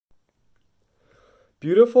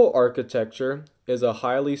Beautiful architecture is a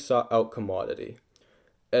highly sought out commodity,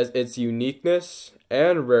 as its uniqueness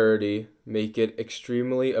and rarity make it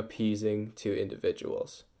extremely appeasing to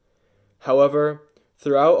individuals. However,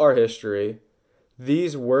 throughout our history,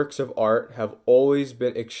 these works of art have always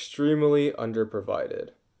been extremely underprovided.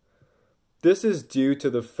 This is due to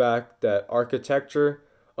the fact that architecture,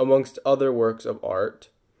 amongst other works of art,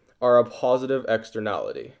 are a positive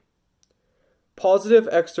externality. Positive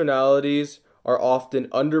externalities are often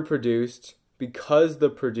underproduced because the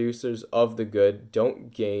producers of the good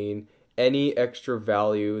don't gain any extra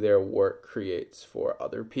value their work creates for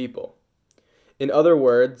other people. In other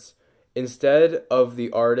words, instead of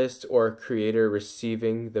the artist or creator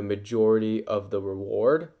receiving the majority of the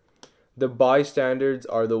reward, the bystanders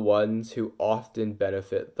are the ones who often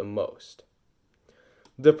benefit the most.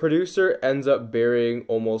 The producer ends up bearing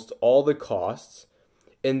almost all the costs.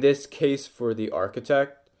 In this case, for the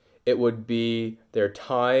architect, it would be their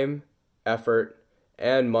time, effort,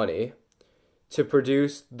 and money to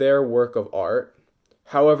produce their work of art.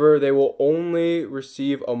 However, they will only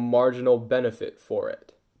receive a marginal benefit for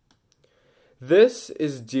it. This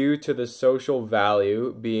is due to the social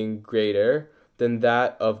value being greater than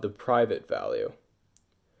that of the private value.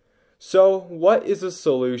 So, what is a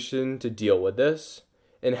solution to deal with this,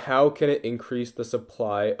 and how can it increase the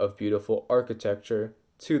supply of beautiful architecture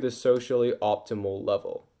to the socially optimal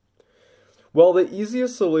level? Well, the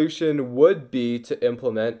easiest solution would be to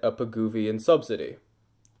implement a Pigouvian subsidy.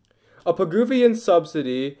 A Pigouvian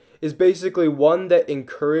subsidy is basically one that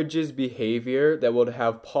encourages behavior that would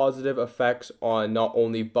have positive effects on not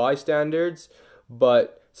only bystanders,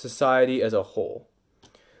 but society as a whole.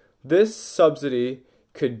 This subsidy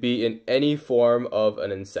could be in any form of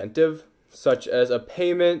an incentive, such as a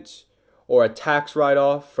payment or a tax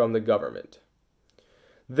write-off from the government.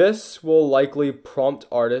 This will likely prompt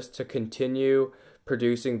artists to continue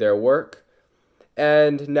producing their work,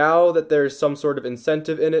 and now that there's some sort of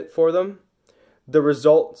incentive in it for them, the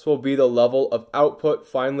results will be the level of output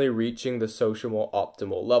finally reaching the social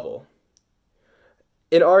optimal level.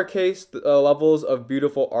 In our case, the levels of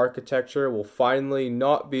beautiful architecture will finally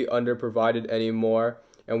not be underprovided anymore,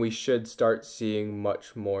 and we should start seeing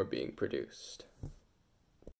much more being produced.